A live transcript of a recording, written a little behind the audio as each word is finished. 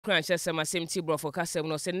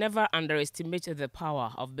Say never underestimate the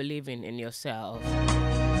power of believing in yourself.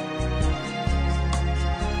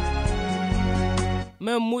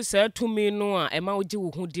 Memu say to me no a ema oji wo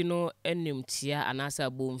hudi no enimtia anasa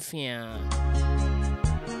bomfia.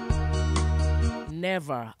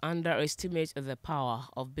 Never underestimate the power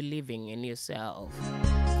of believing in yourself.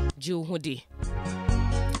 Hudi.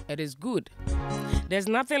 It is good. There's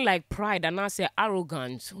nothing like pride and I say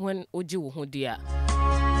arrogance when oji wo hudia.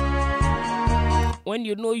 When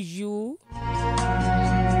you know you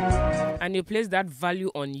and you place that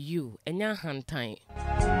value on you, enya hand time.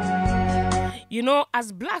 You know,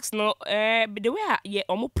 as blacks, no, the way ye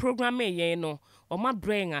omo program ye no, oma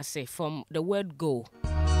brain I say from the word go.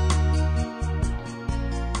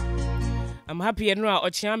 I'm happy you know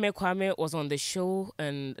Ochiame Kwame was on the show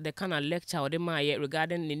and the kind of lecture or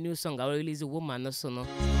regarding the new song I released, a woman, so no,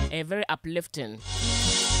 very uplifting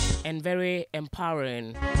and very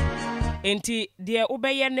empowering. Enti dear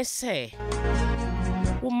obeye ne say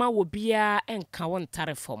Uma wo bia enka won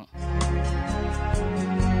tarefom.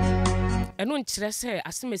 Eno nkyere say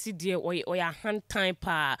asemesi dear oya hand time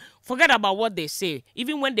pa. Forget about what they say.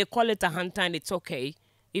 Even when they call it a hand time, it's okay.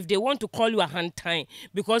 If they want to call you a hand time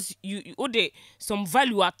because you owe some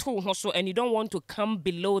value at all also and you don't want to come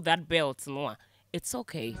below that belt, no, it's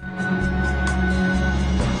okay.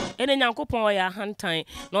 And then Yankopon ya hand time.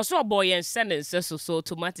 No so boy and sentence so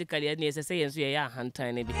automatically and yes say ya hand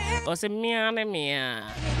time or say mea.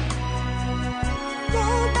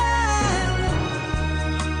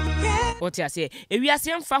 What you say? If we are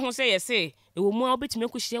saying fa ho say yes say e wo mu obetime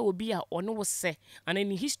ko hia obi a ono wo se and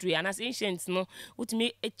in history and as ancient no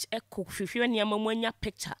utime ekko hwehwe niam mu anya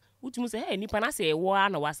picture utime say hey nipa na say e wo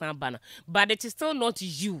na wasan bana but it is still not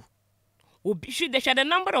you. Obi should the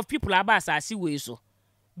number of people about asase we so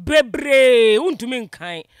bebre untumi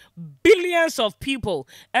nkan billions of people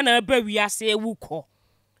and aba wi ase ewuko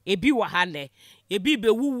ebi wa ha ne ebi be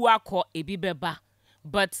wuwu akọ ebi beba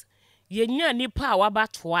but yenya nipa waba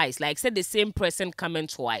twice like said the same person coming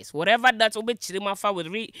twice whatever that obe chirimafa with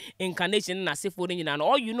reincarnation na sefo ni and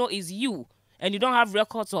all you know is you and you don't have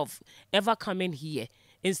records of ever coming here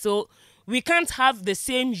and so we can't have the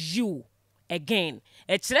same you again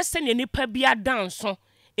e kire se nipa bia danso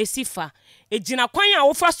esifa ejina kwan a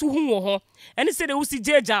wo fa so hu wo ho ene se de wo si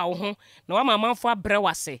jeja wo ho na wa mamanfo abre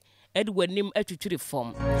wase ede wanim atwitwiri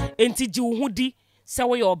form enti ji wo hudi se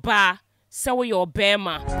wo your ba se wo your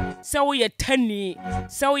bema se wo ye tani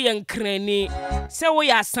se wo ye nkrani se wo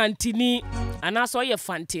ye asantini ana so ye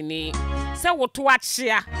fantini se wo to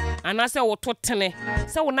achia ana se wo to tene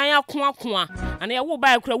se wo nan akoakoa ana ye wo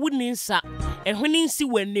ba akura wuni nsa ehwini nsi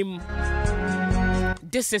wanim.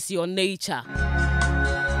 This is your nature.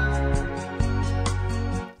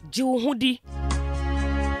 Jiwhudi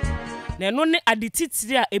na no ne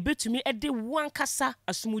adititiri a ebetumi ede wankasa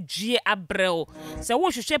asumudwie abrel say wo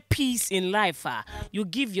hwehwe peace in life you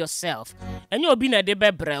give yourself and you obi na de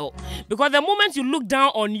bebrel because the moment you look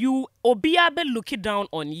down on you obi be looking down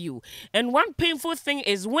on you and one painful thing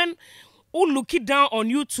is when who looking down on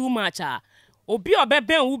you too much obi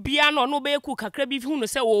obeben wo bia no be ku kakra bi hu no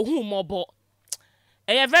say wo hu mobo.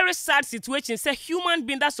 A very sad situation. Say human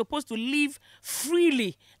being that's supposed to live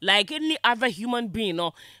freely like any other human being,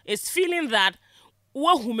 no, is feeling that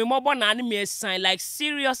like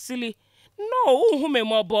seriously,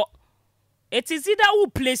 no, it is either who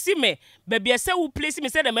place me, baby. I say who place me,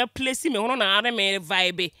 say them place me, on another me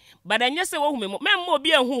vibe. But then you say me more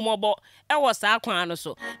be a who mobo. I was a crown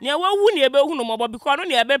so. Near what who near be who no mobo because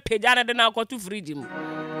only a be paid out than I got to freedom.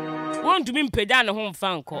 Want to be paid down home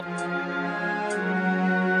fanco.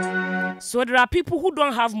 So there are people who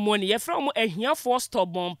don't have money. You're from a here for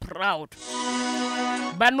stubborn proud.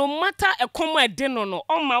 But no matter a comma dinner no,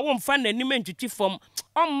 on my won't find any man to from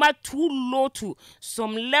on my too low to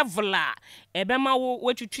some leveler. Ebema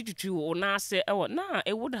what you treat you or now say, oh nah,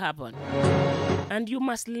 it would happen. And you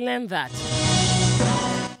must learn that.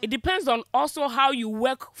 It depends on also how you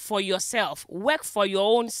work for yourself. Work for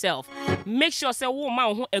your own self. Make sure say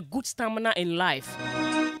woman who a good stamina in life.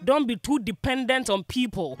 Don't be too dependent on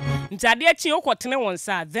people.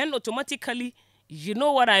 Then automatically, you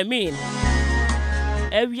know what I mean.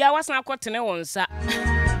 We are wasn't got to know sa.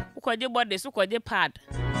 Ukoje body, ukoje pad,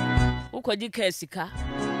 ukoje kesika.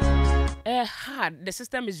 Hard. The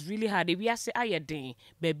system is really hard. If we are say ayedin,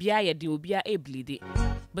 baby ayedin, obia a bleed.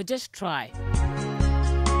 But just try.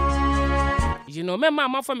 You know, my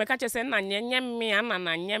mama for me catch say na nyem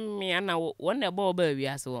ana one ebo baby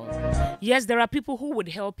as well. Yes, there are people who would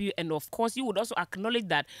help you, and of course, you would also acknowledge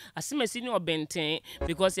that as a senior benten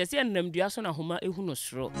because you see them duaso na homa ehu no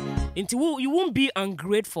sro. You won't be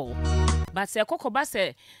ungrateful. But say kokoba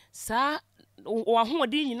say sa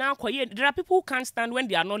there are people who can't stand when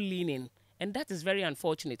they are not leaning, and that is very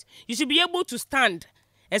unfortunate. You should be able to stand.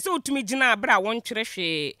 And so to me, Jina bra won't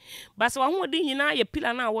treasure. But so ye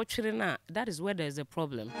pillar now watching na. That is where there is a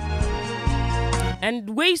problem.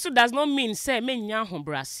 And way so does not mean say me nyahom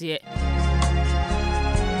brasie.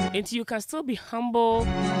 Until you can still be humble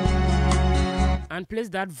and place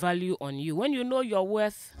that value on you. When you know your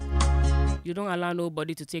worth, you don't allow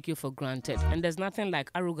nobody to take you for granted. And there's nothing like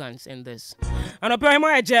arrogance in this. And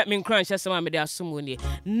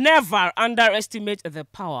never underestimate the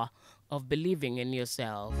power of believing in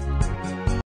yourself.